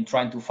in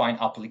trying to find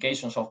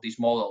applications of this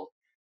model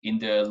in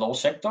the law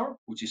sector,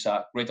 which is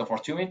a great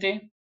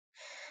opportunity.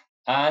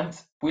 And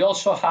we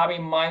also have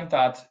in mind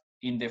that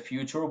in the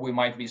future, we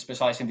might be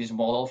specializing this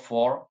model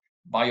for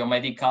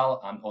biomedical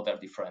and other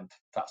different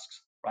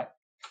tasks, right?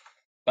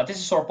 But this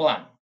is our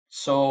plan.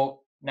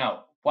 So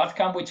now, what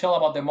can we tell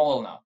about the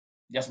model now?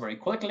 Just very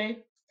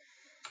quickly,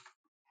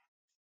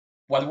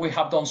 what we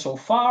have done so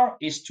far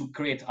is to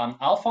create an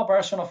alpha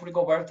version of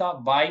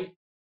Rigoberta by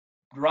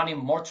running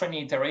more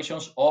training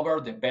iterations over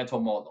the beta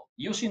model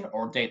using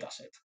our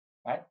dataset,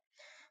 right?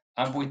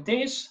 And with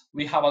this,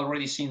 we have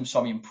already seen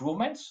some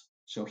improvements.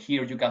 So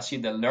here you can see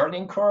the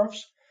learning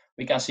curves.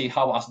 We can see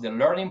how, as the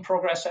learning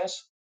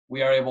progresses,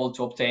 we are able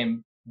to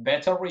obtain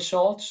better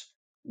results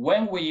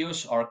when we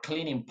use our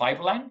cleaning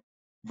pipeline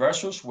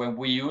versus when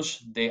we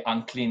use the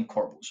uncleaned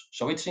corpus.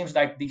 So it seems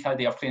like the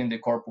idea of cleaning the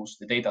corpus,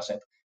 the dataset,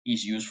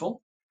 is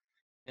useful.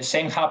 The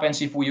same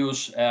happens if we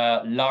use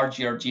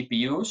larger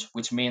GPUs,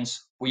 which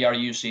means we are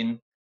using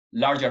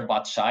larger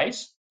batch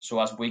size. So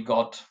as we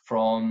got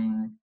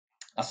from,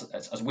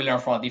 as we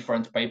learned from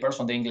different papers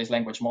on the English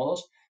language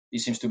models,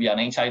 this seems to be a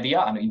nice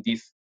idea, and indeed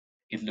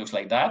it looks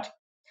like that.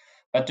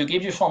 But to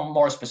give you some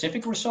more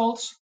specific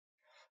results,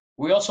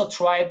 we also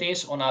tried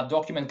this on a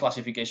document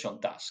classification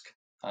task.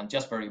 And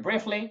just very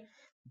briefly,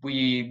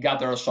 we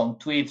gathered some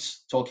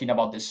tweets talking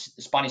about the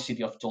Spanish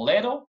city of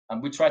Toledo,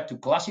 and we tried to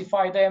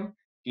classify them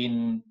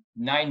in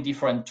 9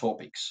 different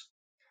topics,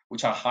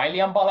 which are highly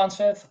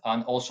unbalanced,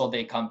 and also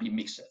they can be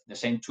mixed. The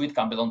same tweet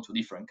can belong to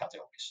different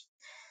categories.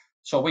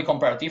 So we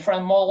compared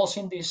different models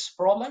in this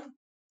problem,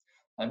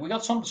 and we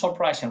got some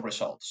surprising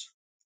results.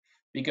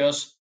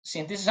 Because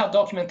since this is a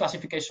document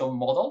classification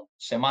model,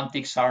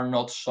 semantics are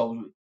not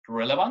so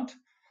relevant.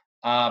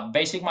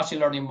 Basic machine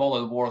learning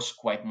model works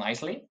quite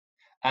nicely.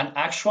 And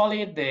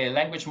actually, the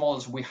language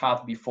models we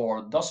had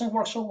before doesn't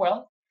work so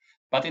well.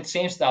 But it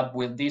seems that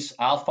with these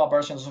alpha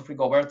versions of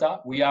Rigoberta,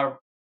 we are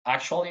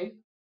actually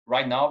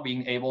right now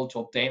being able to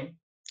obtain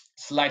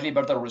slightly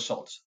better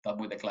results than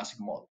with the classic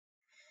model.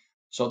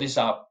 So this is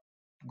a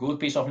good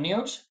piece of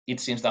news. It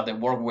seems that the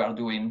work we are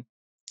doing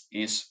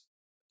is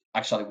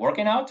actually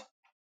working out.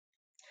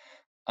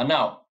 And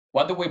now,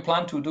 what do we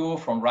plan to do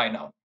from right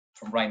now?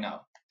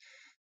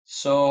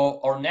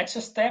 So our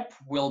next step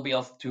will be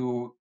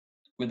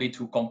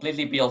to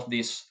completely build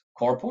this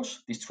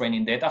corpus, this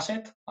training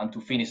dataset, and to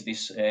finish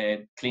this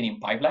cleaning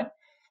pipeline.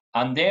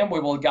 And then we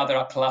will gather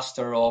a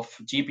cluster of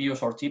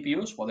GPUs or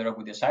TPUs, whatever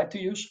we decide to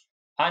use,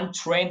 and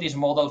train this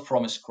model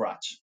from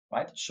scratch,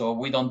 right? So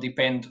we don't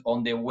depend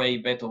on the way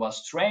beta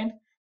was trained,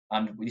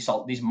 and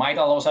this might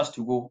allow us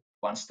to go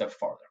one step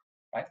further,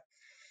 right?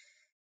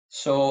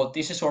 So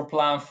this is our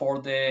plan for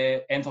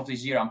the end of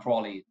this year and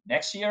probably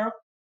next year.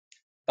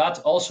 But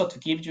also to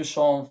give you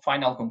some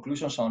final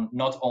conclusions on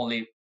not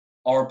only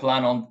our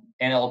plan on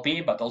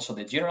NLP, but also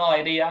the general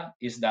idea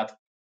is that,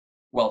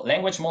 well,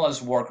 language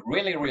models work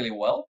really, really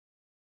well.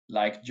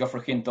 Like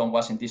Geoffrey Hinton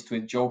was in this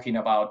tweet joking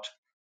about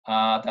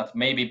that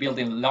maybe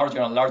building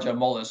larger and larger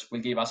models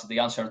will give us the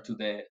answer to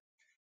the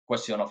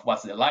question of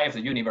what's the life,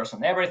 the universe,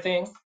 and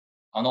everything.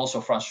 And also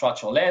François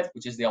Cholet,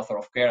 which is the author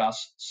of Keras,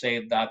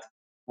 said that,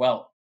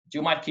 well,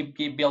 you might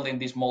keep building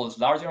these models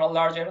larger and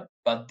larger,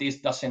 but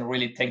this doesn't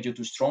really take you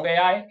to strong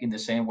AI in the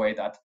same way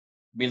that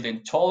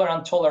building taller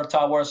and taller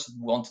towers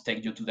won't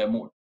take you to the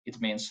moon.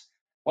 It means,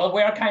 well,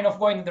 we are kind of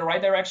going in the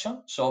right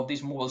direction. So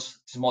these models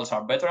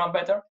are better and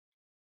better.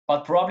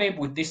 But probably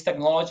with this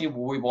technology,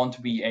 we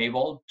won't be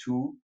able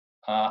to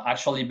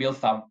actually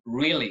build a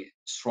really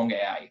strong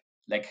AI,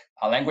 like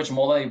a language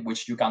model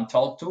which you can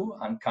talk to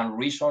and can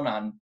reason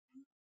and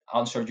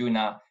answer you in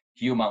a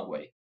human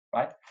way,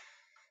 right?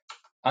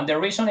 And the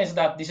reason is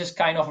that this is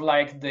kind of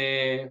like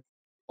the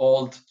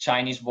old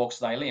Chinese box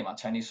dilemma,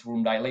 Chinese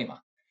room dilemma.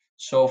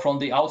 So from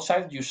the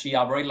outside, you see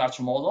a very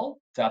large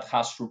model that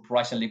has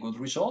surprisingly good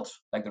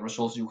results, like the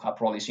results you have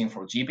probably seen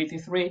for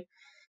GPT-3.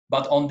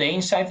 But on the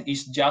inside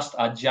is just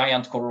a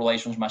giant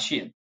correlations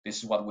machine. This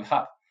is what we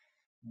have.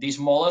 These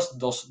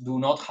models do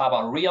not have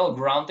a real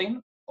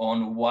grounding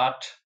on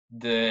what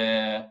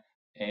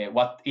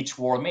each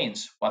word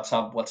means. What's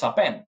a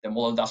pen? The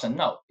model doesn't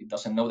know. It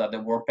doesn't know that the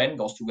word pen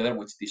goes together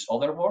with these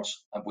other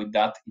words, and with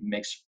that, it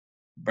makes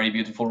very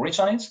beautiful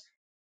reasonings,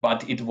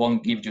 but it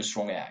won't give you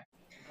strong AI.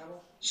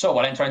 So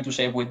what I'm trying to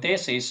say with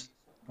this is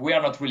we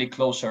are not really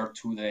closer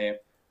to the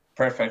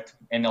perfect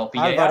NLP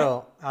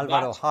Alvaro,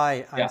 AI.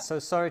 hi. I'm so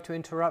sorry to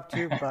interrupt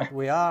you, but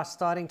we are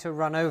starting to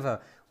run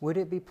over. Would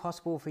it be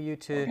possible for you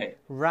to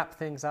wrap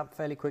things up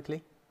fairly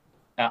quickly?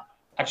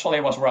 Actually,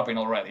 I was wrapping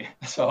already.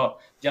 So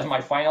just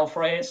my final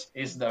phrase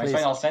is the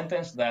final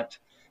sentence that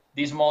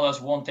these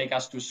models won't take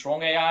us to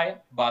strong AI,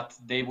 but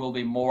they will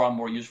be more and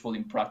more useful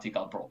in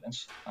practical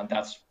problems. And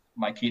that's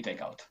my key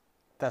takeout.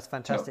 That's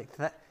fantastic.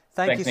 So,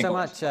 thank you so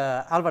much,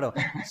 Álvaro.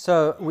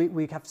 So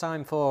we have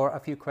time for a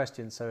few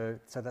questions. So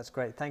that's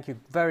great. Thank you.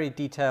 Very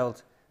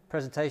detailed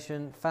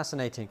presentation.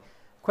 Fascinating.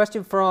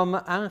 Question from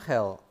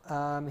Angel.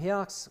 He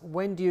asks,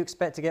 when do you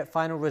expect to get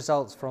final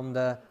results from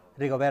the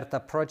Rigoberta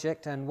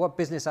project, and what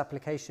business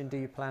application do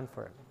you plan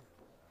for it?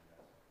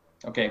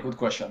 Okay, good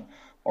question.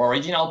 Our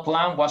original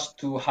plan was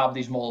to have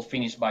this model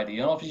finished by the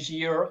end of this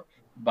year,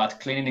 but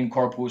cleaning in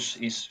corpus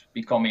is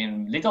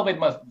becoming a little bit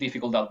more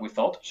difficult than we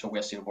thought, so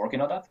we're still working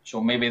on that.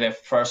 So maybe the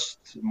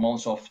first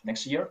months of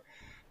next year.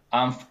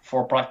 And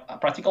for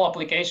practical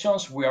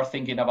applications, we are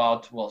thinking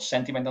about, well,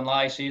 sentiment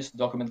analysis,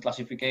 document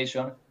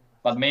classification,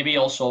 but maybe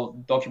also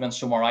document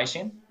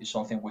summarizing is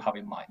something we have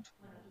in mind.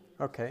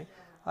 Okay.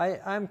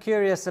 I'm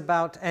curious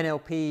about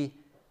NLP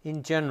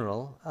in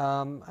general,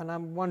 and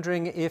I'm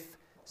wondering if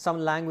some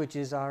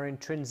languages are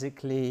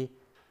intrinsically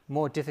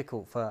more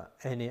difficult for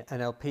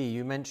NLP.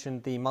 You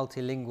mentioned the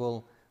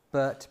multilingual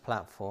BERT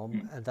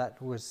platform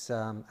that was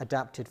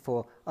adapted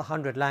for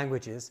 100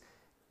 languages.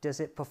 Does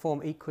it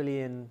perform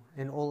equally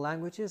in all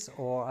languages,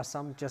 or are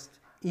some just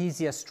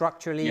easier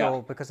structurally,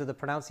 or because of the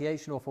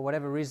pronunciation, or for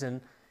whatever reason,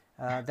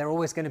 they're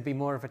always going to be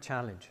more of a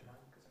challenge?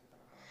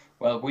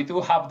 Well, we do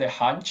have the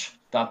hunch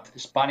that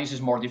Spanish is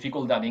more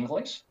difficult than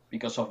English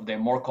because of the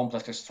more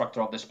complex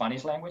structure of the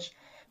Spanish language,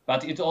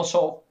 but it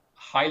also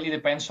highly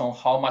depends on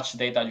how much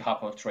data you have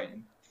for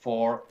training.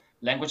 For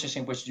languages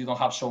in which you don't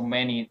have so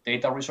many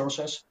data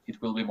resources,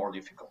 it will be more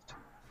difficult.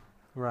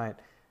 Right.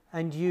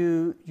 And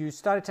you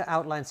started to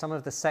outline some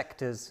of the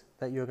sectors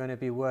that you're going to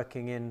be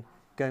working in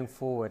going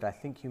forward. I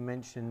think you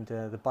mentioned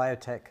the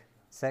biotech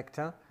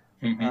sector.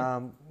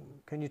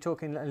 Can you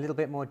talk in a little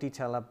bit more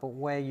detail about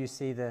where you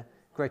see the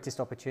greatest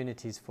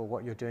opportunities for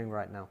what you're doing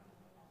right now?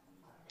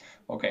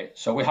 Okay,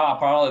 so we have a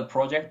parallel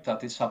project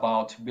that is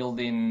about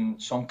building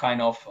some kind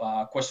of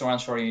question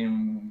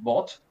answering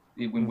bot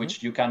in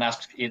which you can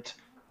ask it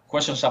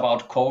questions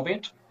about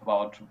COVID,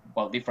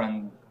 about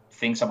different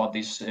things about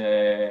this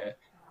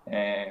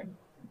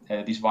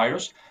this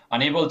virus,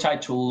 and it will try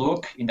to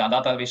look in the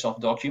database of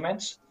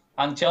documents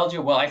and tell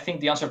you, well, I think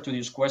the answer to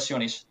this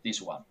question is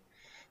this one.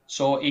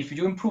 So if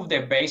you improve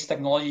the base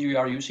technology you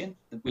are using,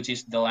 which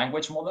is the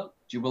language model,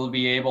 you will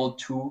be able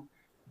to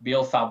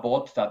build a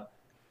bot that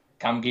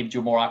can give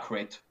you more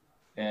accurate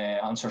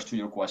answers to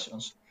your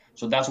questions.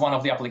 So that's one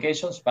of the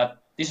applications,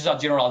 but this is a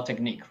general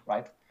technique,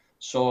 right?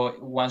 So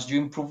once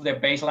you improve the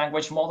base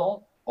language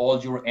model, all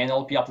your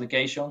NLP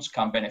applications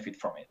can benefit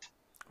from it.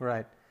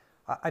 Right.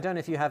 I don't know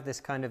if you have this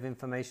kind of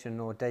information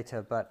or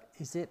data, but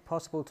is it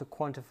possible to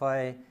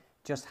quantify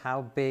just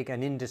how big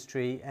an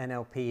industry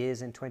NLP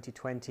is in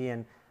 2020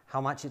 and how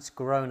much it's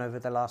grown over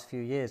the last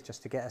few years,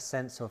 just to get a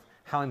sense of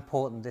how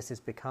important this is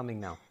becoming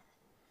now?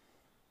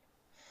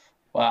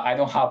 Well, I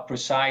don't have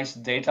precise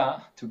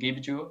data to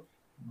give you,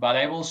 but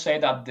I will say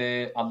that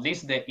at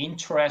least the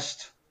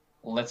interest,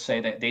 let's say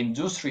the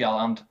industrial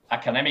and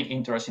academic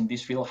interest in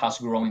this field has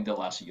grown in the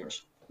last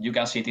years. You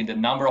can see it in the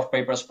number of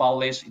papers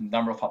published, in the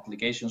number of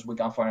applications we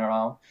can find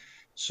around.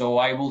 So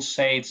I will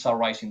say it's a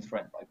rising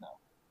trend right now.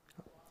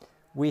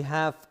 We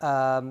have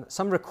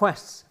some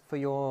requests for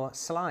your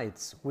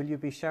slides. Will you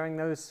be sharing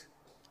those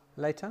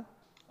later?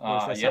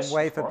 Or is there some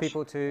way for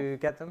people to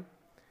get them?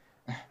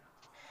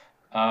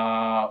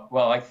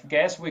 Well, I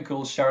guess we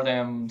could share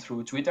them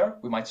through Twitter.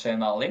 We might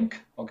send a link,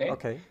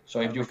 okay?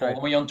 So if you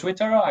follow me on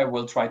Twitter, I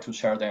will try to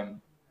share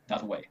them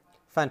that way.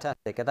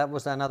 Fantastic. That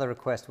was another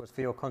request, was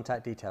for your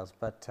contact details,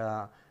 but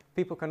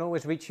people can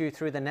always reach you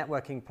through the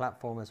networking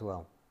platform as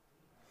well.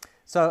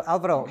 So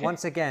Álvaro,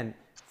 once again,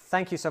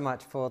 thank you so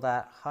much for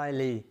that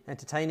highly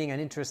entertaining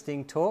and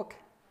interesting talk.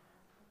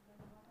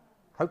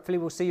 Hopefully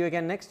we'll see you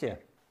again next year.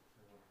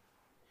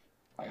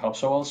 I hope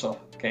so also.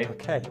 Okay.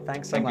 Okay,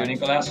 thanks so much.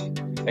 Thank you, Nicolas.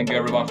 Thank you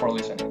everyone for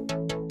listening.